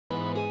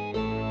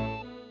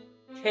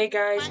Hey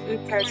guys,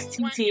 Oopcast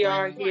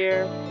TTR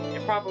here.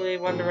 You're probably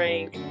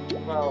wondering,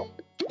 well,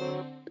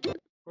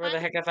 where the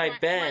heck have I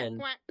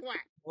been?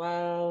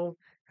 Well,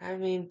 I've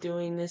been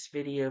doing this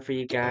video for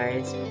you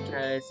guys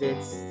because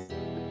it's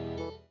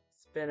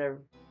been a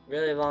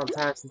really long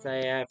time since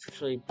I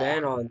actually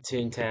been on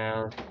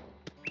Toontown.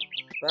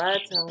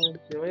 But I'm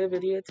doing a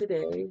video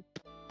today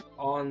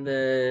on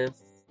the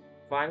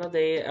final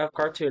day of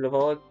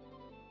Cartoonival,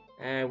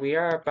 and we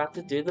are about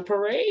to do the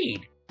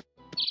parade.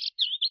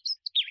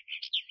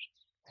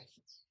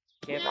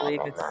 Can't believe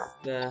it's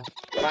the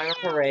final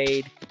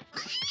parade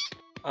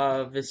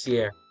of this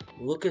year.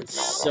 Look at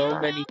so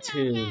many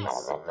toons,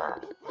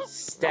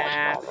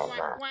 staff,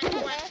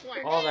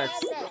 all that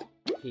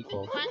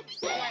people.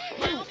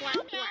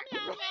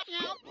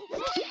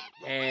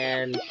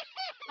 And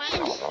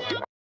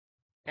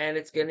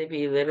it's gonna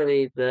be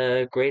literally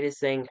the greatest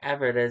thing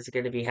ever that's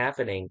gonna be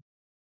happening.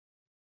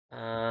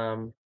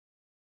 Yep,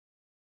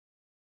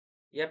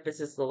 this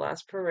is the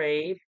last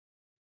parade.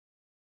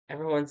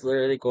 Everyone's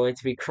literally going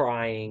to be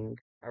crying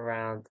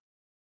around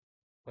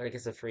when it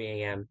gets to 3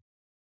 a.m.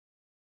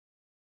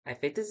 I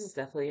think this is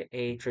definitely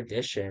a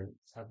tradition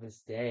of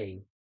this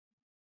day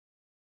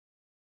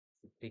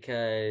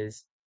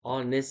because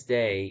on this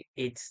day,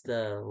 it's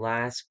the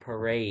last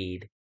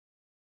parade.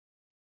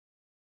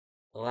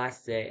 The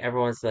last day,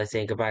 everyone's like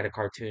saying goodbye to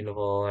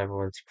Cartoonival,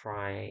 everyone's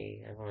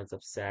crying, everyone's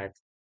upset.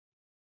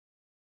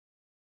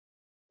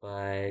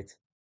 But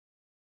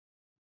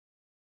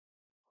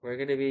we're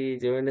gonna be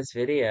doing this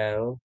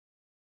video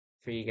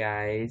for you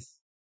guys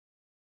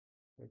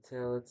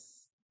until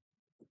it's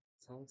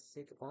time to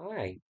say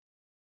goodbye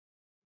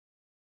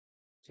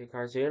to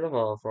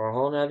Cartoonival for a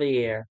whole nother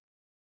year.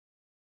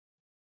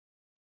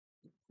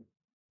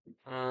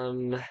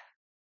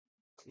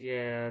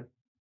 Yeah,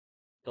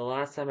 the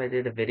last time I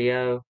did a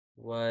video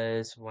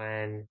was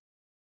when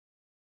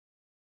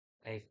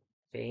I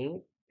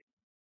think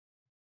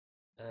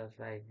of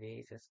my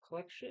VHS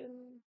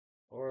collection,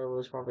 or it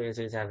was probably a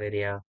Toontown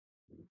video.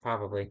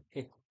 Probably.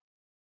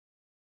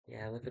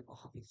 Yeah, look at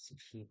all these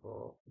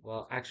people.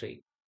 Well,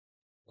 actually,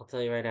 I'll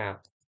tell you right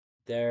now.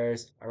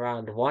 There's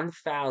around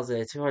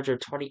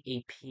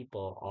 1,228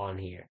 people on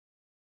here.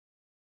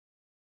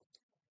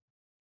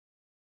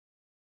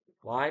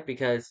 Why?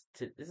 Because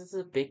this is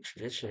a big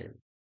tradition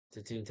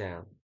to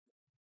Toontown.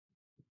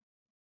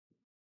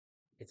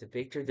 It's a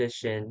big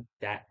tradition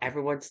that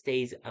everyone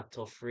stays up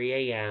till 3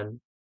 a.m.,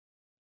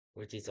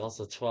 which is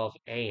also 12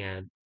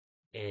 a.m.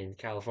 in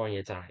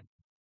California time,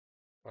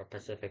 or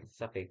Pacific,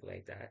 something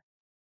like that.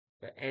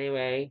 But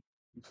anyway,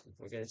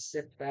 we're gonna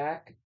sit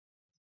back,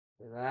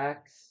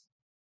 relax,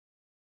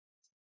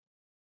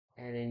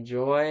 and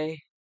enjoy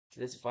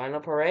this final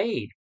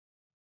parade.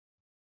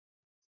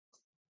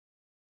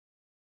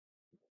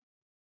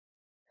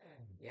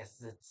 Yes,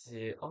 that's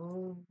it.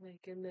 Oh my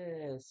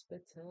goodness,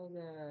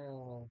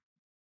 Matilda.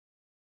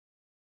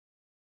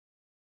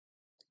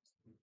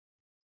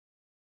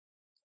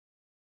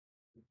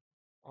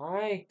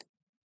 Alright,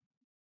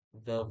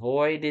 the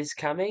void is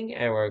coming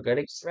and we're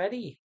gonna get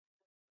ready.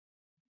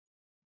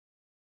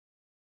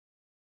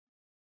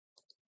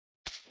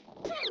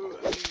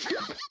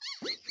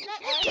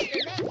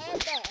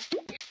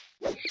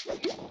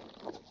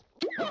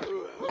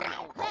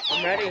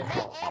 I'm ready.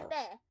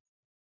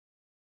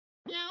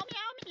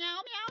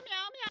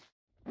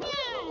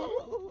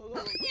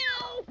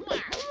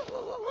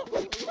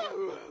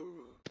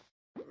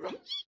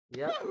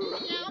 Yep.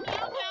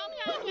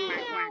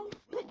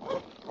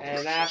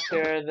 And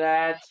after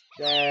that,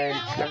 then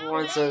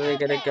everyone's literally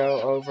gonna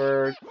go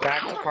over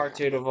back to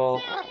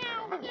Cartoonival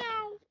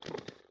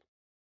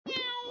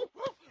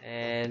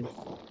and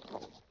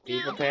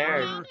be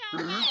prepared.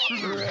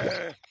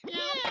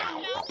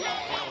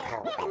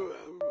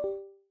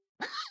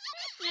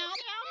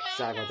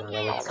 Sorry about that, I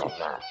was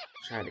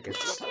trying to get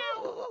this.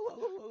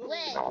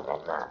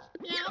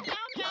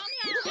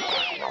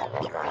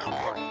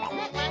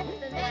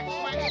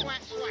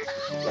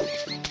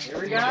 Here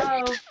we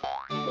go!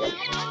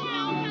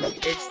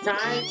 It's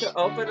time to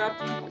open up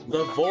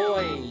the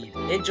void.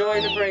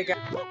 Enjoy the break.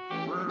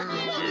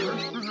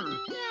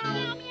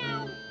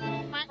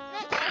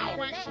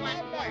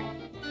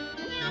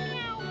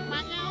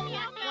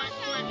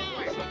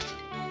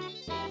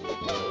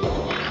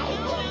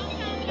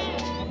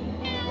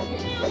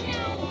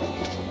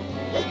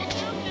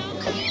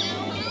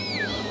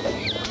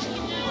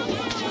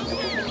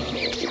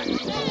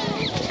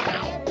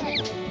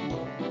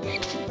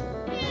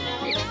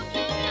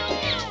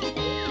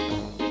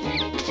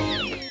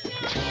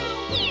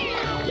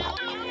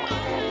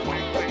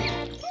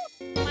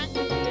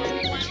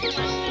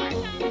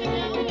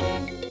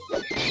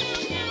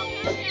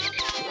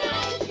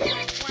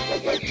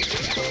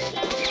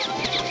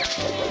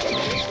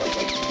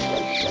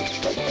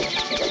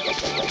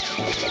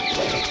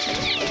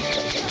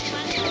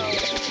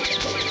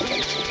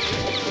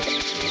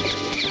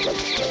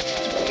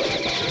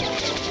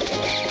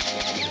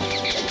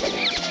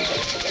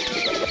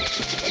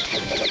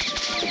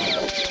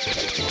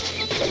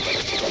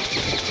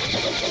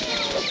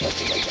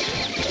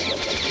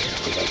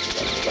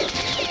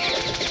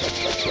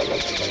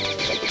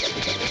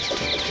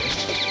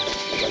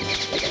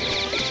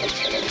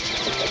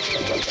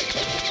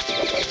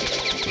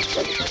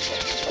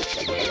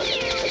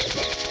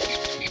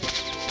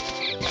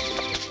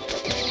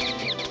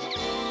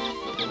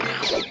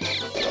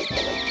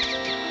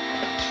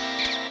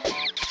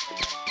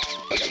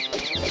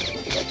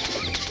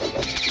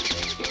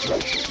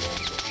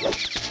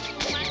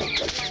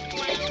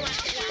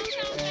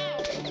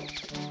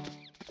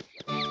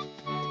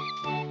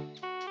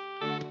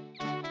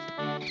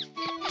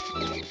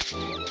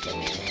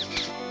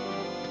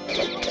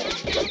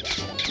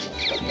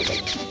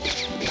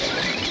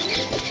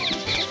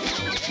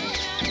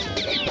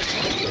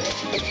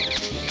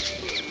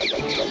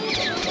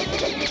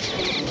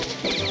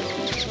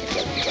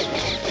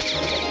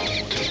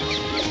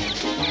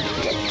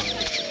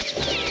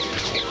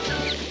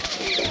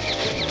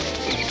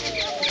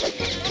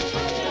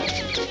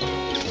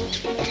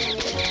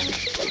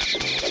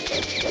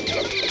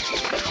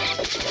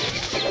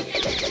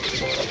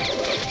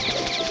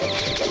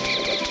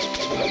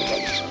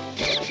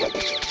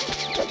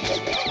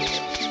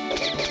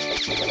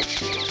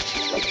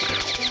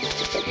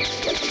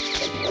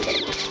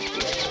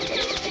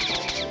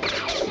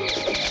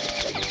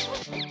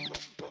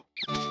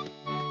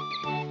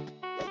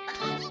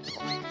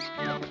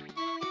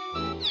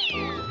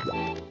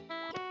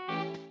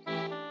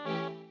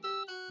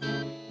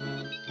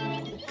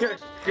 Good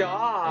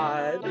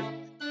God!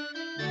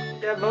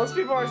 Yeah, most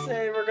people are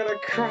saying we're gonna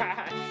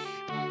crash,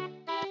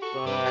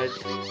 but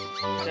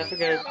definitely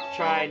gonna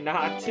try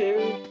not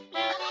to.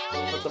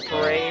 But the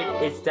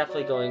parade is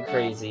definitely going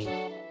crazy.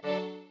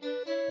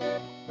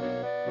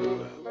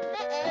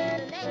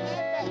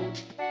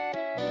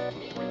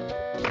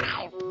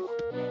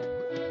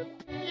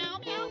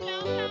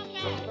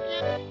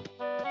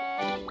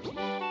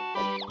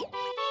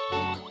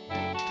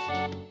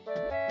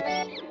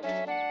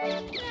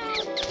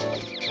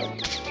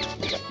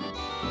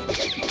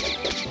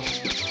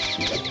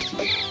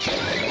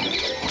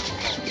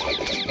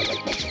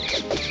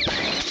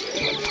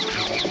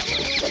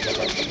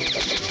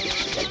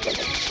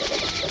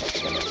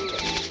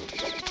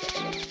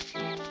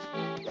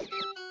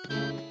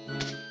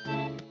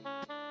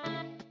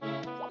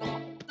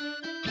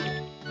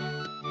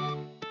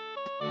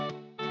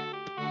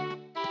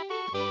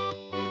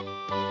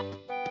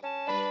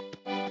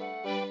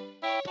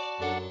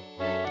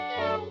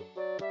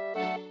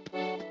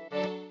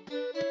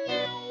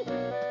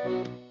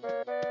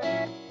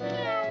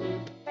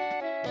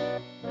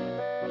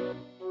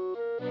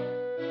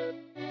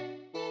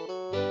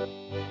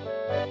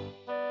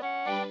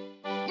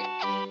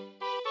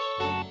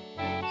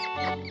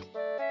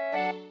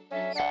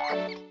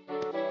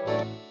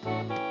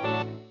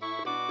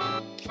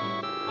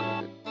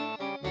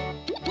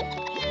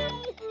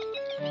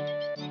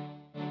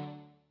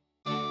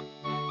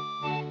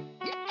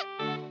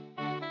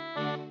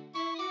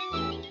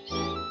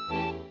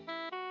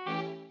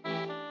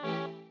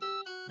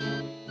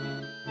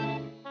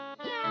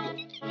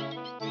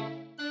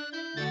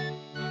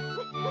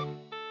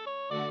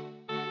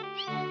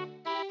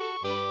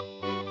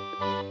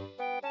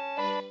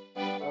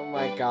 Oh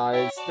my God,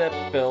 it's the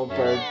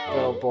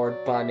billboard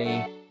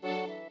bunny.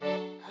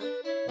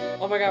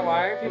 Oh my God,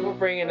 why are people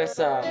bringing this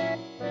up?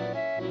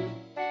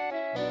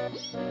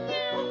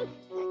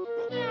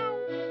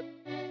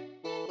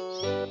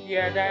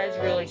 Yeah, that is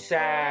really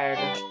sad.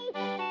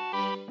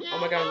 Oh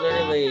my God,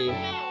 literally.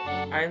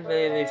 I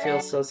literally feel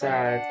so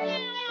sad.